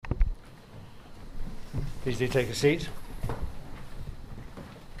Please do take a seat.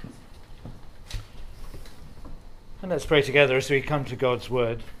 And let's pray together as we come to God's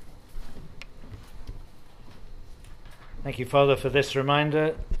word. Thank you, Father, for this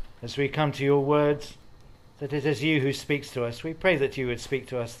reminder as we come to your words, that it is you who speaks to us. We pray that you would speak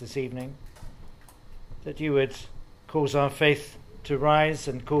to us this evening, that you would cause our faith to rise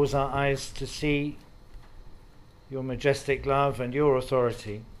and cause our eyes to see your majestic love and your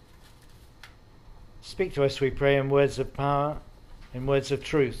authority. Speak to us, we pray, in words of power, in words of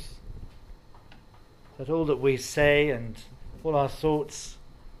truth, that all that we say and all our thoughts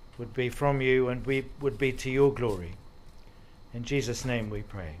would be from you and we would be to your glory. In Jesus' name we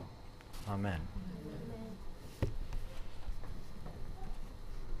pray. Amen.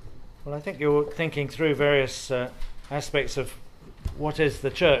 Well, I think you're thinking through various aspects of what is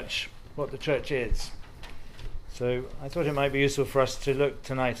the church, what the church is. So I thought it might be useful for us to look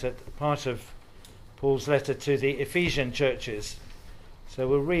tonight at part of Paul's letter to the Ephesian churches. So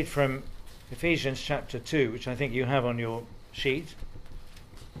we'll read from Ephesians chapter 2, which I think you have on your sheet,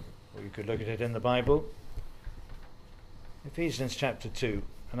 or you could look at it in the Bible. Ephesians chapter 2,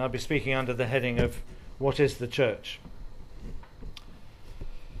 and I'll be speaking under the heading of What is the Church?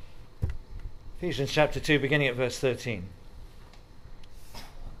 Ephesians chapter 2, beginning at verse 13.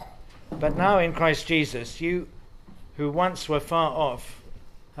 But now in Christ Jesus, you who once were far off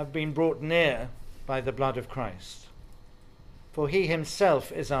have been brought near by the blood of Christ. For he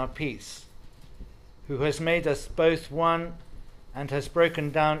himself is our peace, who has made us both one and has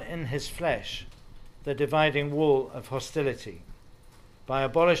broken down in his flesh the dividing wall of hostility, by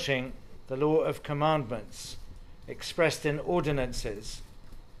abolishing the law of commandments expressed in ordinances,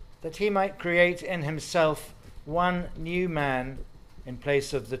 that he might create in himself one new man in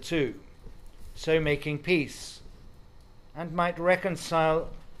place of the two, so making peace, and might reconcile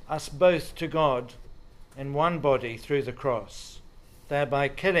us both to God in one body through the cross, thereby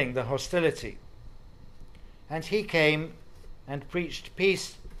killing the hostility. And he came and preached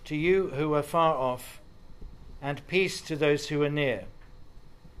peace to you who were far off, and peace to those who were near.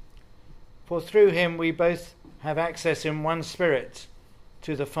 For through him we both have access in one Spirit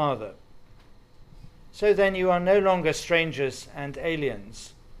to the Father. So then you are no longer strangers and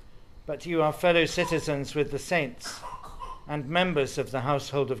aliens, but you are fellow citizens with the saints and members of the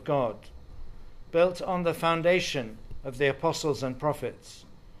household of God, built on the foundation of the apostles and prophets,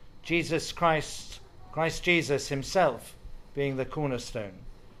 Christ Jesus himself being the cornerstone,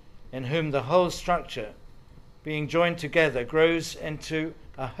 in whom the whole structure, being joined together, grows into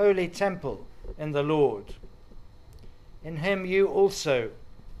a holy temple in the Lord. In him you also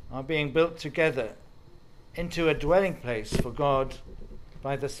are being built together into a dwelling place for God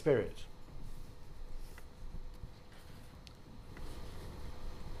by the Spirit.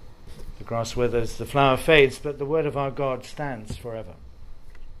 The grass withers, the flower fades, but the word of our God stands forever.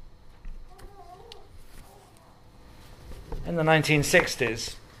 In the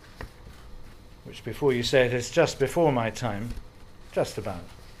 1960s, which before you say it is just before my time, just about,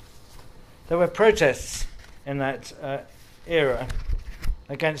 there were protests in that era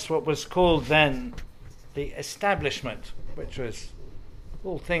against what was called then the establishment, which was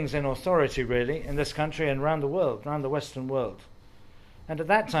all things in authority really in this country and around the world, around the Western world. And at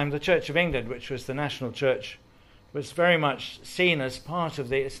that time the Church of England, which was the national church, was very much seen as part of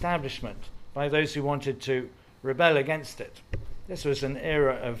the establishment by those who wanted to rebel against it. This was an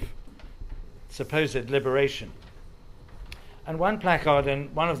era of supposed liberation. And one placard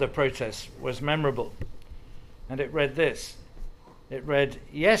in one of the protests was memorable, and it read this. It read,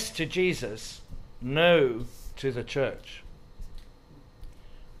 "Yes to Jesus, no to the church."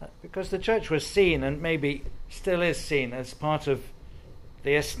 Because the church was seen, and maybe still is seen, as part of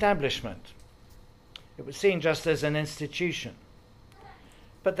the establishment. It was seen just as an institution.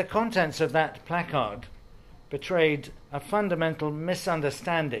 But the contents of that placard betrayed a fundamental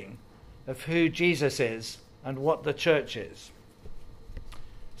misunderstanding of who Jesus is and what the church is.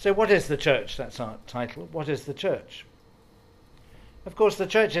 So what is the church? That's our title. What is the church? Of course, the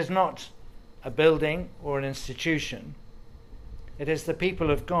church is not a building or an institution. It is the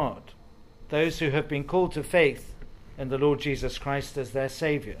people of God, those who have been called to faith in the Lord Jesus Christ as their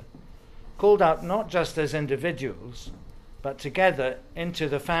Saviour, called out not just as individuals, but together into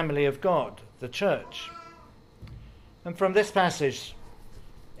the family of God, the church. And from this passage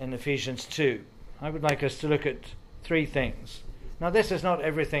in Ephesians 2, I would like us to look at three things. Now, this is not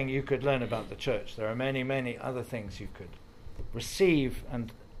everything you could learn about the church. There are many, many other things you could receive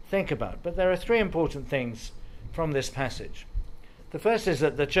and think about. But there are three important things from this passage. The first is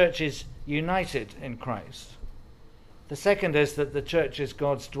that the church is united in Christ. The second is that the church is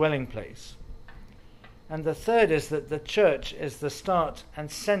God's dwelling place. And the third is that the church is the start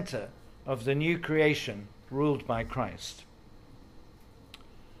and center of the new creation ruled by Christ.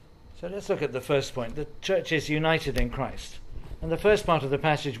 So let's look at the first point. The church is united in Christ. And the first part of the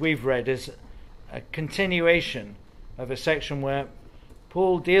passage we've read is a continuation of a section where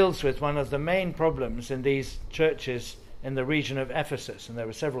Paul deals with one of the main problems in these churches in the region of Ephesus, and there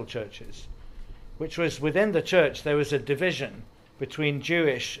were several churches, which was within the church there was a division between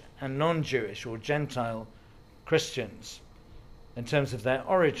Jewish and non-Jewish or Gentile Christians in terms of their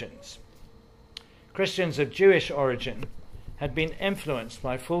origins. Christians of Jewish origin had been influenced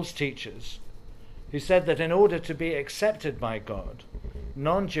by false teachers who said that in order to be accepted by God,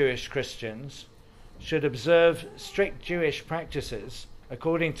 non-Jewish Christians should observe strict Jewish practices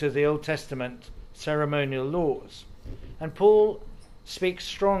according to the Old Testament ceremonial laws. And Paul speaks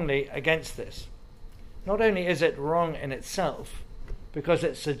strongly against this. Not only is it wrong in itself, because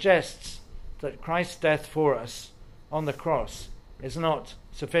it suggests that Christ's death for us on the cross is not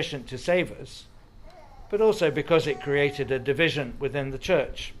sufficient to save us, but also because it created a division within the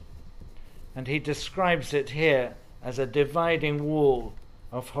church. And he describes it here as a dividing wall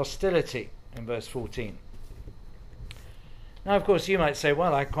of hostility in verse 14. Now, of course, you might say,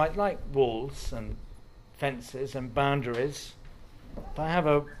 well, I quite like walls and fences and boundaries. If I have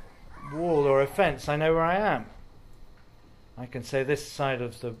a wall or a fence, I know where I am. I can say this side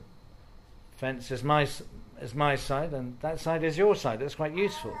of the fence is my side and that side is your side. That's quite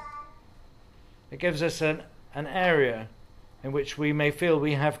useful. It gives us an area in which we may feel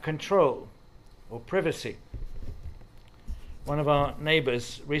we have control or privacy. One of our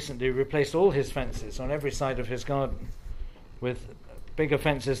neighbours recently replaced all his fences on every side of his garden with bigger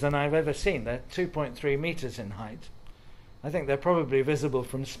fences than I've ever seen. They're 2.3 meters in height. I think they're probably visible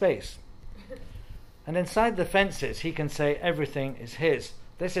from space. And inside the fences, he can say everything is his.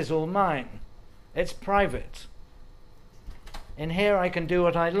 This is all mine. It's private. In here, I can do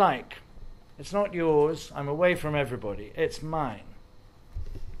what I like. It's not yours. I'm away from everybody. It's mine.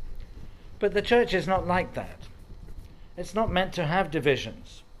 But the church is not like that. It's not meant to have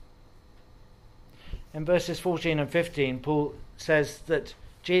divisions. In verses 14 and 15, Paul says that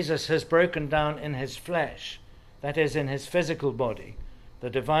Jesus has broken down in his flesh, that is, in his physical body, the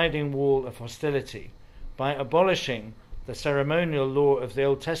dividing wall of hostility by abolishing the ceremonial law of the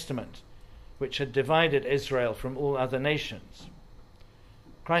Old Testament, which had divided Israel from all other nations.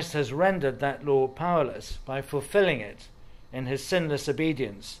 Christ has rendered that law powerless by fulfilling it in his sinless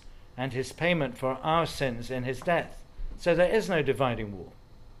obedience and his payment for our sins in his death. So there is no dividing wall.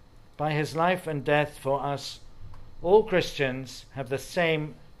 By his life and death for us, all Christians have the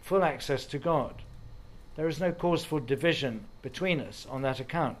same full access to God. There is no cause for division between us on that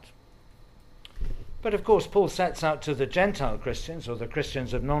account. But of course, Paul sets out to the Gentile Christians, or the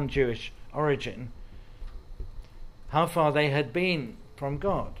Christians of non-Jewish origin, how far they had been from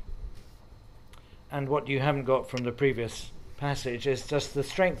God. And what you haven't got from the previous passage is just the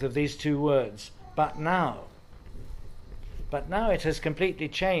strength of these two words, but now. But now it has completely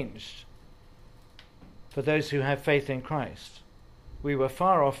changed for those who have faith in Christ. We were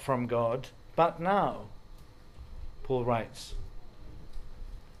far off from God, but now, Paul writes,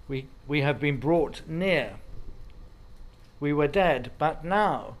 we have been brought near. We were dead, but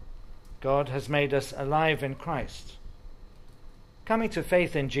now God has made us alive in Christ. Coming to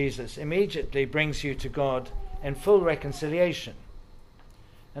faith in Jesus immediately brings you to God in full reconciliation.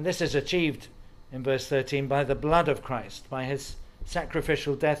 And this is achieved in verse 13 by the blood of Christ, by his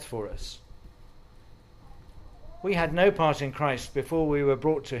sacrificial death for us. We had no part in Christ before we were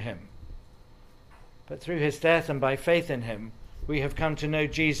brought to him. But through his death and by faith in him, we have come to know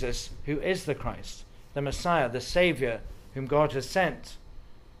Jesus, who is the Christ, the Messiah, the Saviour, whom God has sent,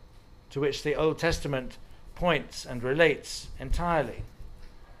 to which the Old Testament points and relates entirely.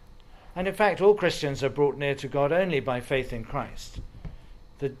 And in fact, all Christians are brought near to God only by faith in Christ.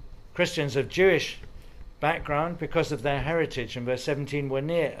 The Christians of Jewish background, because of their heritage, in verse 17, were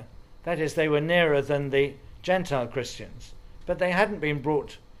near. That is, they were nearer than the Gentile Christians. But they hadn't been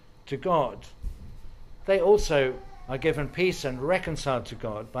brought to God. They also are given peace and reconciled to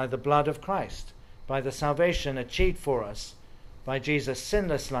God by the blood of Christ, by the salvation achieved for us by Jesus'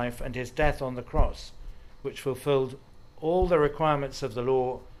 sinless life and his death on the cross, which fulfilled all the requirements of the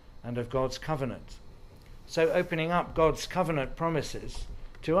law and of God's covenant. So opening up God's covenant promises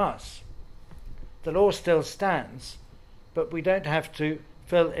to us. The law still stands, but we don't have to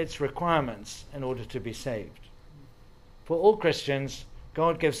fill its requirements in order to be saved. For all Christians,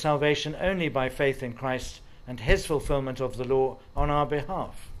 God gives salvation only by faith in Christ and his fulfillment of the law on our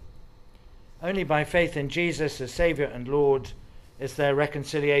behalf. Only by faith in Jesus as Saviour and Lord is there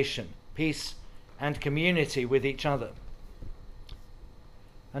reconciliation, peace, and community with each other.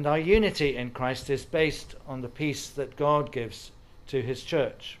 And our unity in Christ is based on the peace that God gives to his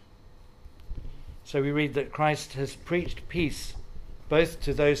church. So we read that Christ has preached peace both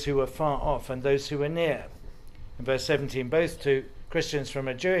to those who were far off and those who were near. In verse 17, both to Christians from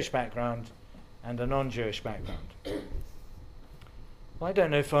a Jewish background and a non-Jewish background. Well, I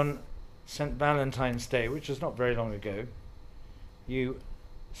don't know if on St. Valentine's Day, which was not very long ago, you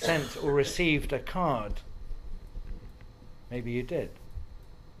sent or received a card. Maybe you did.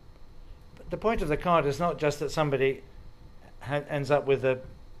 But the point of the card is not just that somebody ends up with a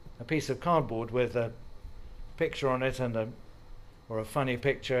piece of cardboard with a picture on it or a funny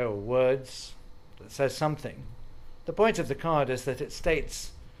picture or words that says something. The point of the card is that it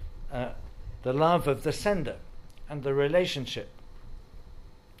states the love of the sender and the relationship.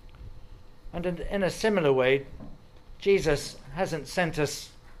 And in a similar way, Jesus hasn't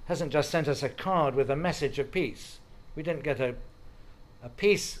just sent us a card with a message of peace. We didn't get a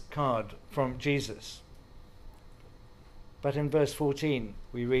peace card from Jesus. But in verse 14,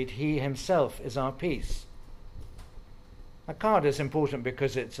 we read, he himself is our peace. A card is important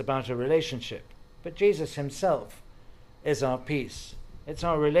because it's about a relationship, but Jesus himself is our peace. It's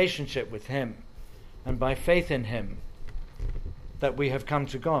our relationship with him, and by faith in him that we have come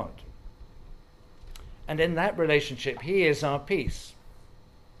to God. And in that relationship, he is our peace.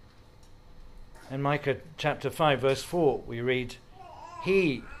 In Micah chapter 5, verse 4, we read,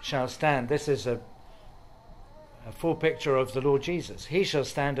 he shall stand. This is a full picture of the Lord Jesus. He shall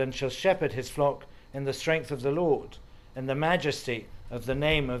stand and shall shepherd his flock in the strength of the Lord, in the majesty of the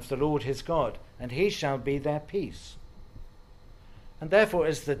name of the Lord his God, and he shall be their peace. And therefore,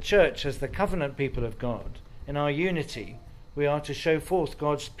 as the church, as the covenant people of God, in our unity, we are to show forth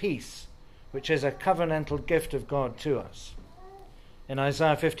God's peace, which is a covenantal gift of God to us. In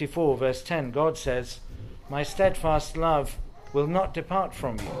Isaiah 54, verse 10, God says, my steadfast love will not depart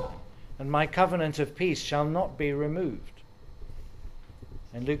from you, and my covenant of peace shall not be removed.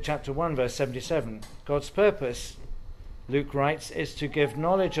 In Luke chapter 1, verse 77, God's purpose, Luke writes, is to give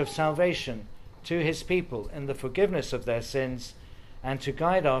knowledge of salvation to his people in the forgiveness of their sins and to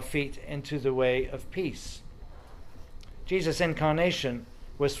guide our feet into the way of peace. Jesus' incarnation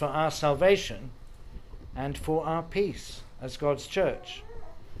was for our salvation and for our peace as God's church.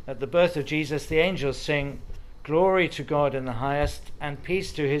 At the birth of Jesus, the angels sing, glory to God in the highest and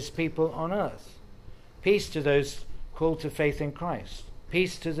peace to his people on earth. Peace to those called to faith in Christ.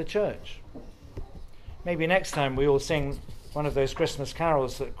 Peace to the church. Maybe next time we all sing one of those Christmas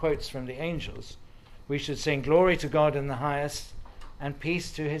carols that quotes from the angels, we should sing glory to God in the highest and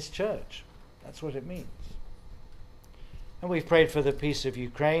peace to his church. That's what it means. And we've prayed for the peace of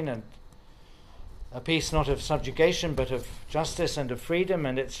Ukraine, and a peace not of subjugation but of justice and of freedom,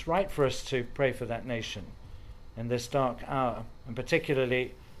 and it's right for us to pray for that nation in this dark hour, and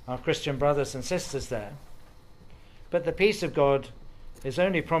particularly our Christian brothers and sisters there. But the peace of God is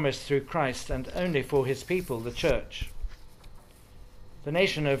only promised through Christ and only for his people, the church. The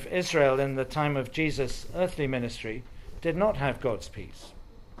nation of Israel in the time of Jesus' earthly ministry did not have God's peace.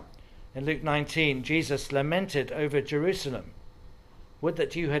 In Luke 19, Jesus lamented over Jerusalem, would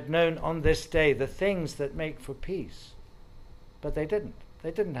that you had known on this day the things that make for peace. But they didn't.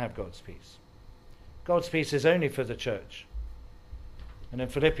 They didn't have God's peace. God's peace is only for the church. And in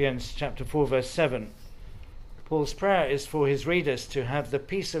Philippians chapter 4, verse 7, Paul's prayer is for his readers to have the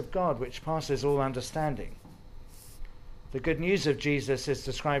peace of God which passes all understanding. The good news of Jesus is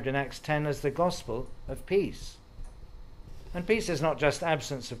described in Acts 10 as the gospel of peace. And peace is not just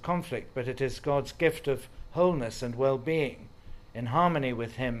absence of conflict, but it is God's gift of wholeness and well-being, in harmony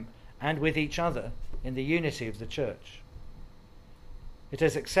with him and with each other in the unity of the church. It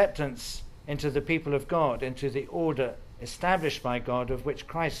is acceptance into the people of God, into the order established by God, of which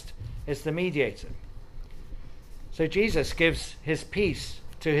Christ is the mediator. So Jesus gives his peace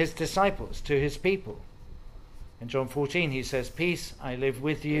to his disciples, to his people. In John 14 he says, peace I live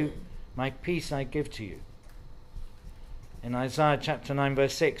with you, my peace I give to you. In Isaiah chapter 9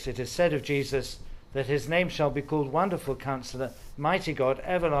 verse 6 it is said of Jesus that his name shall be called Wonderful Counselor, Mighty God,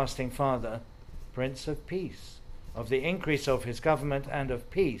 Everlasting Father, Prince of Peace. Of the increase of his government and of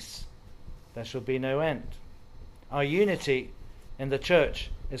peace there shall be no end. Our unity in the church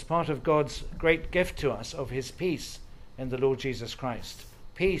is part of God's great gift to us of his peace in the Lord Jesus Christ.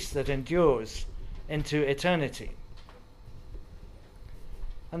 Peace that endures into eternity.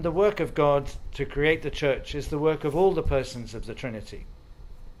 And the work of God to create the church is the work of all the persons of the Trinity.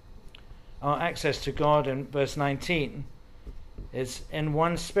 Our access to God in verse 19 is in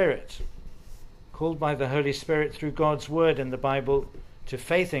one Spirit, called by the Holy Spirit through God's word in the Bible to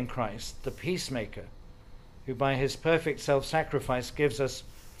faith in Christ, the peacemaker, who by his perfect self-sacrifice gives us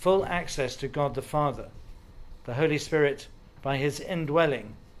full access to God the Father, the Holy Spirit by his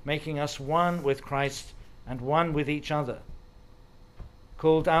indwelling, making us one with Christ and one with each other,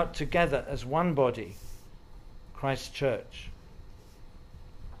 called out together as one body, Christ's church.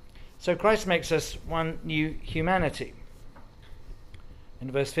 So Christ makes us one new humanity.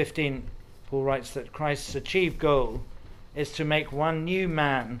 In verse 15, Paul writes that Christ's achieved goal is to make one new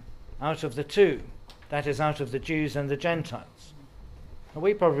man out of the two, that is, out of the Jews and the Gentiles. Now,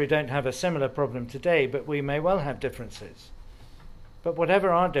 we probably don't have a similar problem today, but we may well have differences. But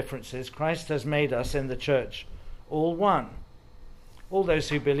whatever our differences, Christ has made us in the church all one, all those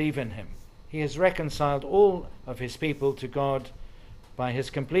who believe in him. He has reconciled all of his people to God by his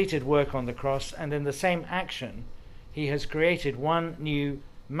completed work on the cross, and in the same action he has created one new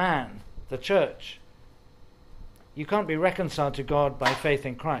man, the church. You can't be reconciled to God by faith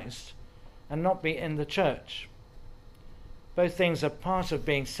in Christ and not be in the church. Both things are part of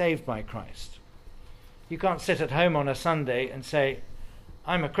being saved by Christ. You can't sit at home on a Sunday and say,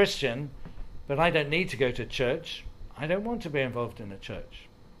 I'm a Christian, but I don't need to go to church. I don't want to be involved in a church.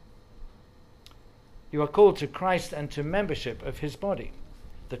 You are called to Christ and to membership of his body,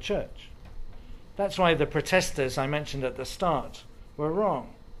 the church. That's why the protesters I mentioned at the start were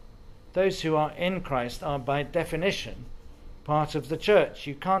wrong. Those who are in Christ are by definition part of the church.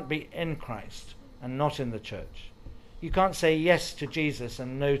 You can't be in Christ and not in the church. You can't say yes to Jesus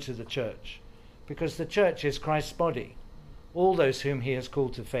and no to the church, because the church is Christ's body, all those whom he has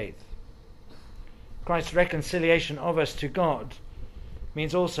called to faith. Christ's reconciliation of us to God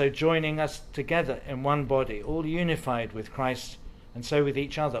means also joining us together in one body, all unified with Christ and so with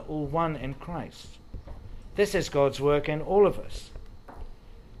each other, all one in Christ. This is God's work in all of us.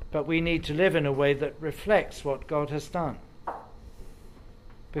 But we need to live in a way that reflects what God has done.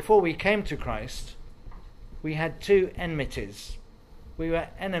 Before we came to Christ, we had two enmities. We were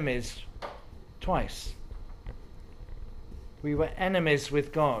enemies twice. We were enemies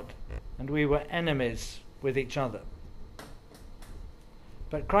with God, and we were enemies with each other.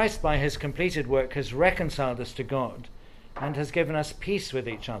 But Christ, by his completed work, has reconciled us to God and has given us peace with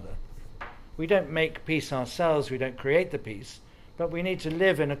each other. We don't make peace ourselves, we don't create the peace, but we need to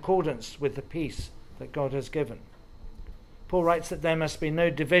live in accordance with the peace that God has given. Paul writes that there must be no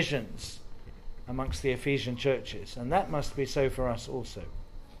divisions amongst the Ephesian churches, and that must be so for us also.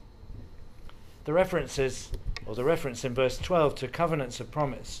 The reference in verse 12 to covenants of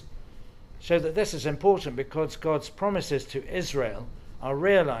promise show that this is important because God's promises to Israel are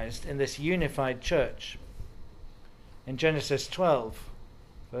realized in this unified church. In Genesis 12,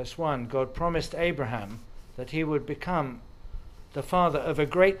 verse 1, God promised Abraham that he would become the father of a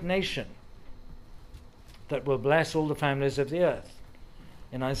great nation that will bless all the families of the earth.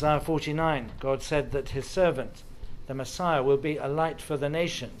 In Isaiah 49, God said that his servant, the Messiah, will be a light for the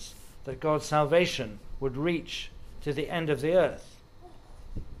nations, that God's salvation would reach to the end of the earth.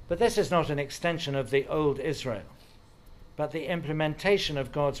 But this is not an extension of the old Israel, but the implementation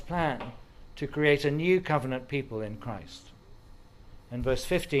of God's plan to create a new covenant people in Christ. In verse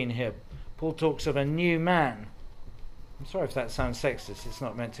 15 here, Paul talks of a new man. I'm sorry if that sounds sexist, it's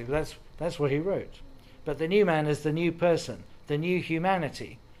not meant to, but that's what he wrote. But the new man is the new person, the new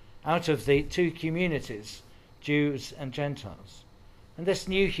humanity, out of the two communities, Jews and Gentiles. And this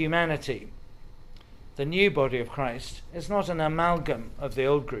new humanity, the new body of Christ, is not an amalgam of the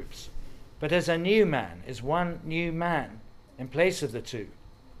old groups, but is a new man, is one new man in place of the two.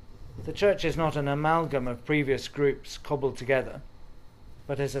 The church is not an amalgam of previous groups cobbled together,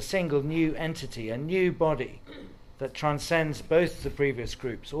 but is a single new entity, a new body that transcends both the previous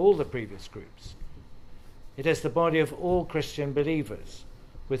groups, all the previous groups. It is the body of all Christian believers,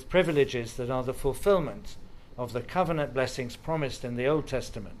 with privileges that are the fulfillment of the covenant blessings promised in the Old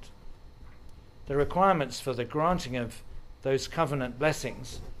Testament. The requirements for the granting of those covenant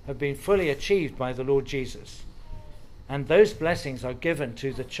blessings have been fully achieved by the Lord Jesus, and those blessings are given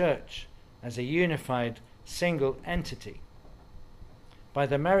to the church as a unified single entity. By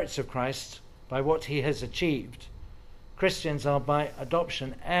the merits of Christ, by what he has achieved, Christians are by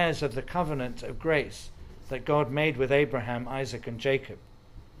adoption heirs of the covenant of grace that God made with Abraham, Isaac, and Jacob.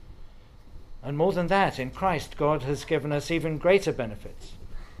 And more than that, in Christ, God has given us even greater benefits.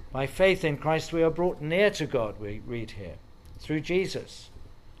 By faith in Christ, we are brought near to God, we read here, through Jesus,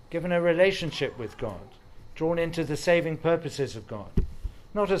 given a relationship with God, drawn into the saving purposes of God,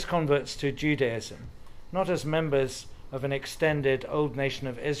 not as converts to Judaism, not as members of an extended old nation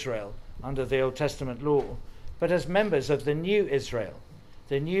of Israel under the Old Testament law, but as members of the new Israel,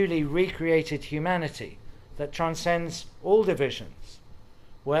 the newly recreated humanity that transcends all divisions,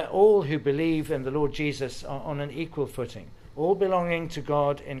 where all who believe in the Lord Jesus are on an equal footing, all belonging to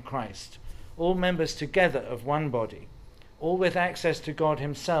God in Christ, all members together of one body, all with access to God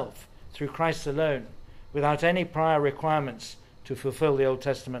himself through Christ alone, without any prior requirements to fulfill the Old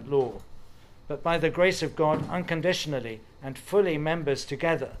Testament law, but by the grace of God unconditionally and fully members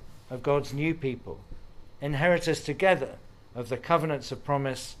together of God's new people, inheritors together of the covenants of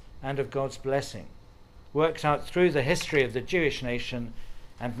promise and of God's blessing, worked out through the history of the Jewish nation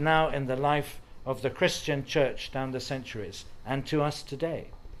and now in the life of the Christian church down the centuries and to us today.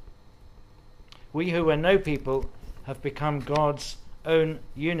 We who were no people have become God's own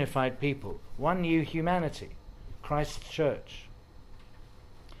unified people, one new humanity, Christ's church.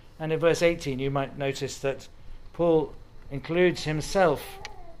 And in verse 18 you might notice that Paul includes himself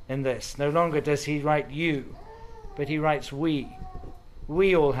in this. No longer does he write you, but he writes we.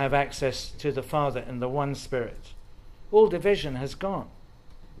 We all have access to the Father in the one Spirit. All division has gone.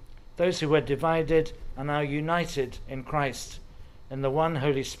 Those who were divided are now united in Christ, in the one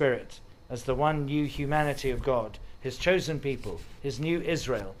Holy Spirit, as the one new humanity of God, his chosen people, his new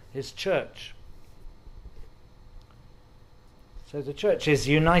Israel, his church. So the church is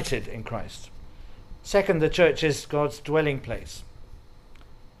united in Christ. Second, the church is God's dwelling place.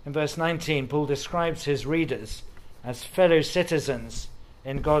 In verse 19, Paul describes his readers as fellow citizens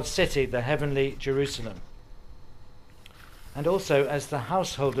in God's city, the heavenly Jerusalem, and also as the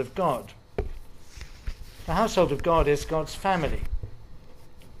household of God. The household of God is God's family.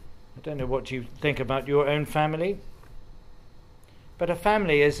 I don't know what you think about your own family, but a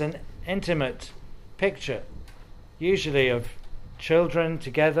family is an intimate picture, usually of children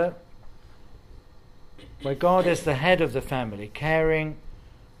together, where God is the head of the family, caring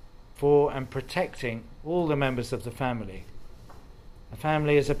for and protecting all the members of the family. A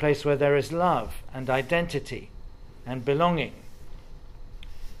family is a place where there is love and identity and belonging.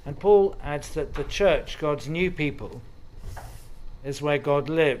 And Paul adds that the church, God's new people, is where God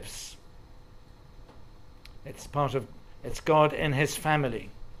lives. It's God in his family.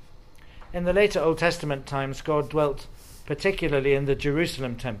 In the later Old Testament times, God dwelt particularly in the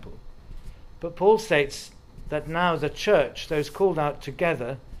Jerusalem temple. But Paul states that now the church, those called out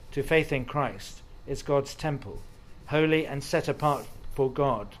together to faith in Christ, is God's temple, holy and set apart for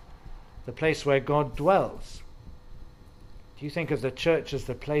God, the place where God dwells. Do you think of the church as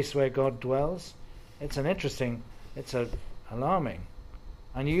the place where God dwells? It's an alarming,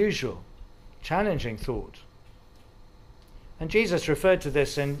 unusual, challenging thought. And Jesus referred to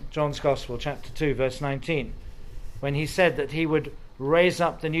this in John's Gospel, chapter 2, verse 19, when he said that he would raise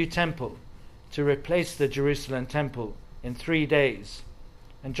up the new temple to replace the Jerusalem temple in 3 days.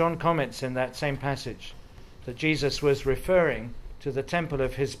 And John comments in that same passage that Jesus was referring to the temple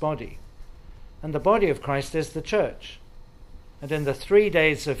of his body. And the body of Christ is the church. And in the 3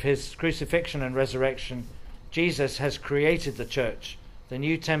 days of his crucifixion and resurrection, Jesus has created the church, the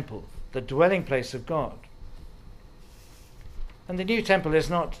new temple, the dwelling place of God. And the new temple is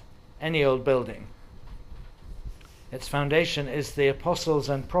not any old building. Its foundation is the apostles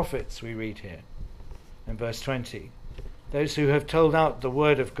and prophets, we read here in verse 20, those who have told out the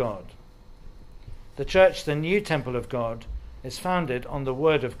word of God. The church, the new temple of God, is founded on the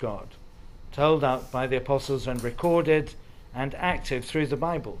word of God, told out by the apostles and recorded and active through the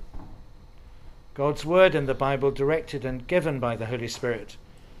Bible. God's word in the Bible, directed and given by the Holy Spirit,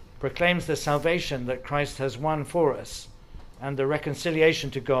 proclaims the salvation that Christ has won for us and the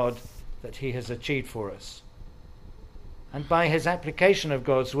reconciliation to God that he has achieved for us. And by his application of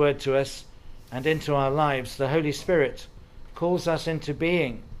God's word to us and into our lives, the Holy Spirit calls us into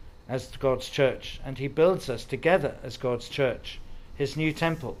being as God's church, and he builds us together as God's church, his new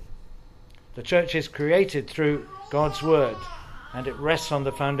temple. The church is created through God's word, and it rests on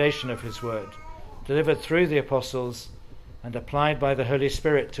the foundation of his word, delivered through the apostles and applied by the Holy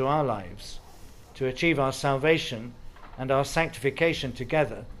Spirit to our lives, to achieve our salvation and our sanctification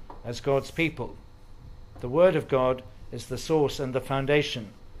together as God's people. The word of God is the source and the foundation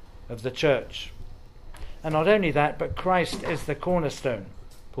of the church. And not only that, but Christ is the cornerstone,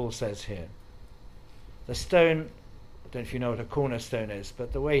 Paul says here. The stone, I don't know if you know what a cornerstone is,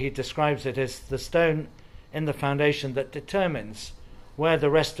 but the way he describes it is the stone in the foundation that determines where the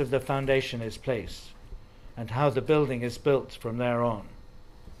rest of the foundation is placed and how the building is built from there on.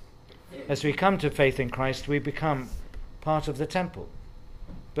 As we come to faith in Christ, we become part of the temple,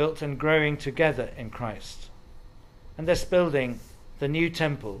 built and growing together in Christ. And this building, the new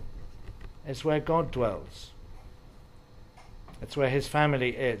temple, is where God dwells. It's where his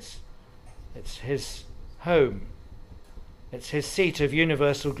family is. It's his home. It's his seat of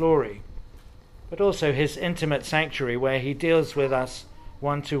universal glory, but also his intimate sanctuary where he deals with us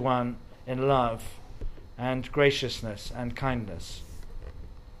one to one in love and graciousness and kindness.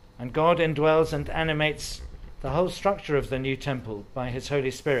 And God indwells and animates the whole structure of the new temple by his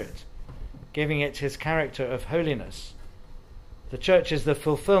Holy Spirit, giving it his character of holiness. The church is the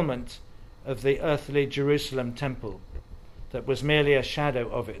fulfillment of the earthly Jerusalem temple that was merely a shadow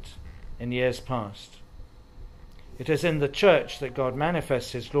of it in years past. It is in the church that God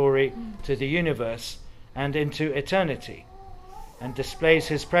manifests his glory to the universe and into eternity, and displays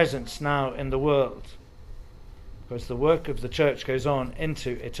his presence now in the world, because the work of the church goes on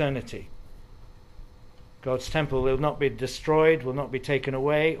into eternity. God's temple will not be destroyed, will not be taken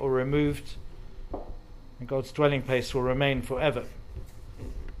away or removed, and God's dwelling place will remain forever.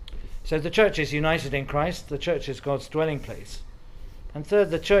 So the church is united in Christ, the church is God's dwelling place. And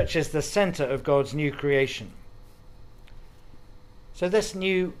third, the church is the center of God's new creation. So this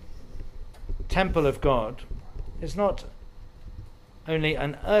new temple of God is not only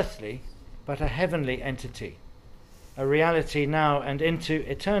an earthly, but a heavenly entity, a reality now and into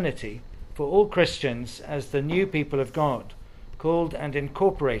eternity for all Christians as the new people of God, called and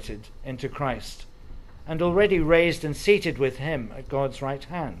incorporated into Christ, and already raised and seated with him at God's right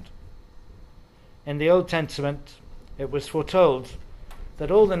hand. In the Old Testament, it was foretold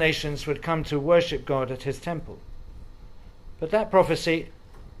that all the nations would come to worship God at his temple. But that prophecy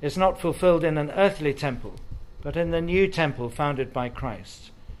is not fulfilled in an earthly temple, but in the new temple founded by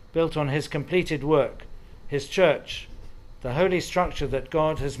Christ, built on his completed work, his church, the holy structure that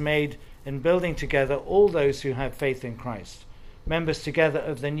God has made in building together all those who have faith in Christ, members together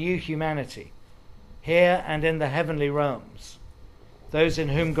of the new humanity, here and in the heavenly realms, those in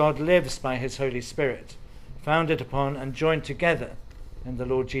whom God lives by his Holy Spirit, founded upon and joined together in the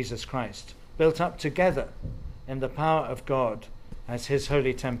Lord Jesus Christ, built up together in the power of God as his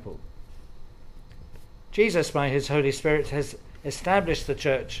holy temple. Jesus, by his Holy Spirit, has established the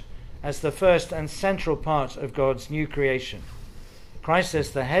church as the first and central part of God's new creation. Christ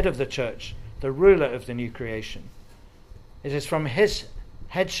is the head of the church, the ruler of the new creation. It is from his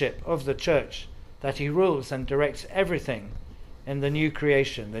headship of the church that he rules and directs everything in the new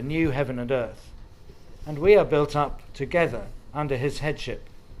creation, the new heaven and earth. And we are built up together under his headship.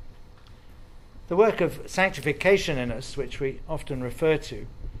 The work of sanctification in us, which we often refer to,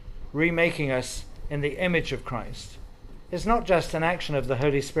 remaking us in the image of Christ, is not just an action of the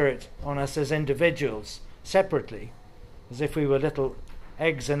Holy Spirit on us as individuals, separately, as if we were little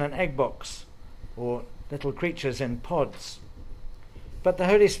eggs in an egg box, or little creatures in pods. But the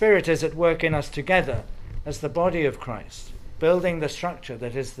Holy Spirit is at work in us together as the body of Christ, building the structure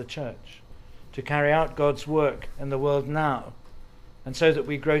that is the church, to carry out God's work in the world now, and so that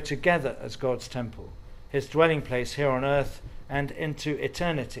we grow together as God's temple, his dwelling place here on earth and into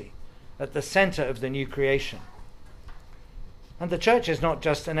eternity, at the center of the new creation. And the church is not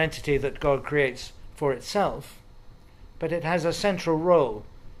just an entity that God creates for itself, but it has a central role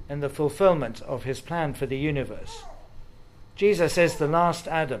in the fulfillment of his plan for the universe. Jesus is the last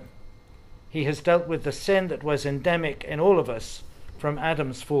Adam. He has dealt with the sin that was endemic in all of us from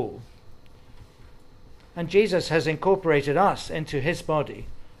Adam's fall. And Jesus has incorporated us into his body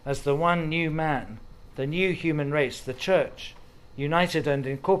as the one new man, the new human race, the church, united and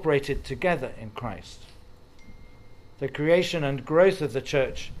incorporated together in Christ. The creation and growth of the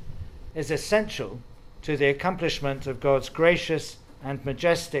church is essential to the accomplishment of God's gracious and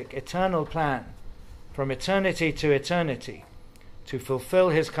majestic eternal plan from eternity to eternity, to fulfill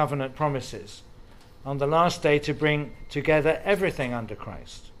his covenant promises, on the last day to bring together everything under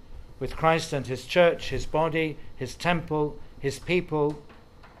Christ, with Christ and his church, his body, his temple, his people,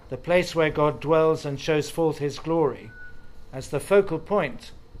 the place where God dwells and shows forth his glory, as the focal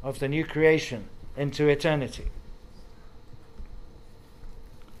point of the new creation into eternity.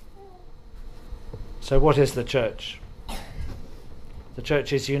 So what is the church? The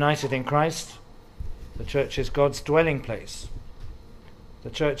church is united in Christ. The church is God's dwelling place. The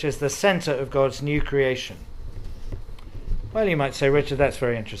church is the center of God's new creation. Well, you might say, Richard, that's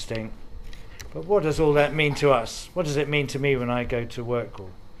very interesting. But what does all that mean to us? What does it mean to me when I go to work or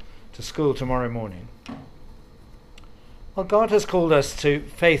to school tomorrow morning? Well, God has called us to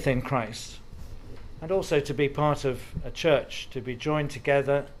faith in Christ, and also to be part of a church, to be joined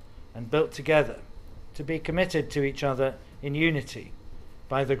together and built together, to be committed to each other in unity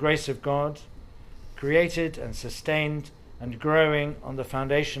by the grace of God, created and sustained and growing on the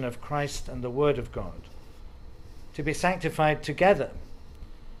foundation of Christ and the Word of God, to be sanctified together,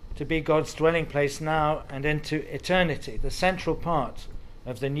 to be God's dwelling place now and into eternity, the central part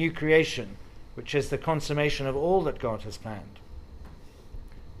of the new creation, which is the consummation of all that God has planned.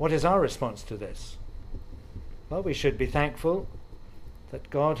 What is our response to this? Well, we should be thankful that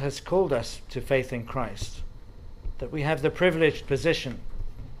God has called us to faith in Christ, that we have the privileged position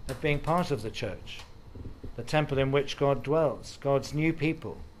of being part of the church, the temple in which God dwells, God's new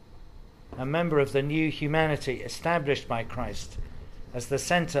people, a member of the new humanity established by Christ as the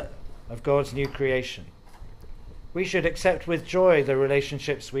center of God's new creation. We should accept with joy the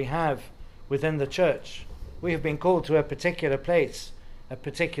relationships we have within the church. We have been called to a particular place, a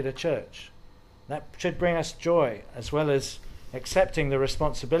particular church. That should bring us joy, as well as accepting the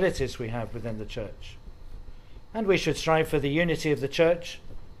responsibilities we have within the church. And we should strive for the unity of the church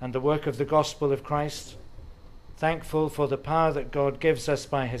and the work of the gospel of Christ, thankful for the power that God gives us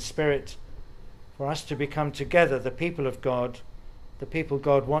by his Spirit, for us to become together the people of God, the people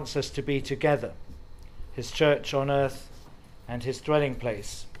God wants us to be together, his church on earth and his dwelling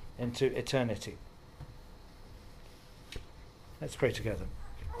place into eternity. Let's pray together.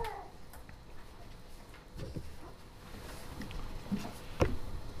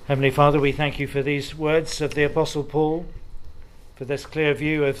 Heavenly Father, we thank you for these words of the Apostle Paul, for this clear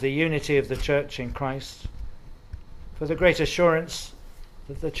view of the unity of the church in Christ, for the great assurance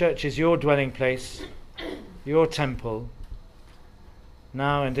that the church is your dwelling place, your temple,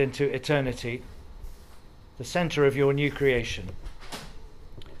 now and into eternity, the center of your new creation.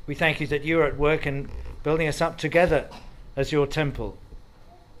 We thank you that you are at work in building us up together as your temple,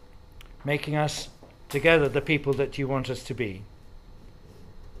 making us together the people that you want us to be.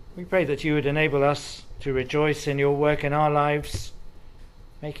 We pray that you would enable us to rejoice in your work in our lives,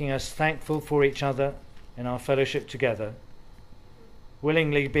 making us thankful for each other in our fellowship together,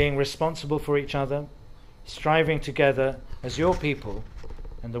 willingly being responsible for each other, striving together as your people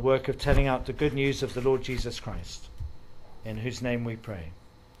in the work of telling out the good news of the Lord Jesus Christ, in whose name we pray.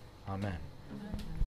 Amen.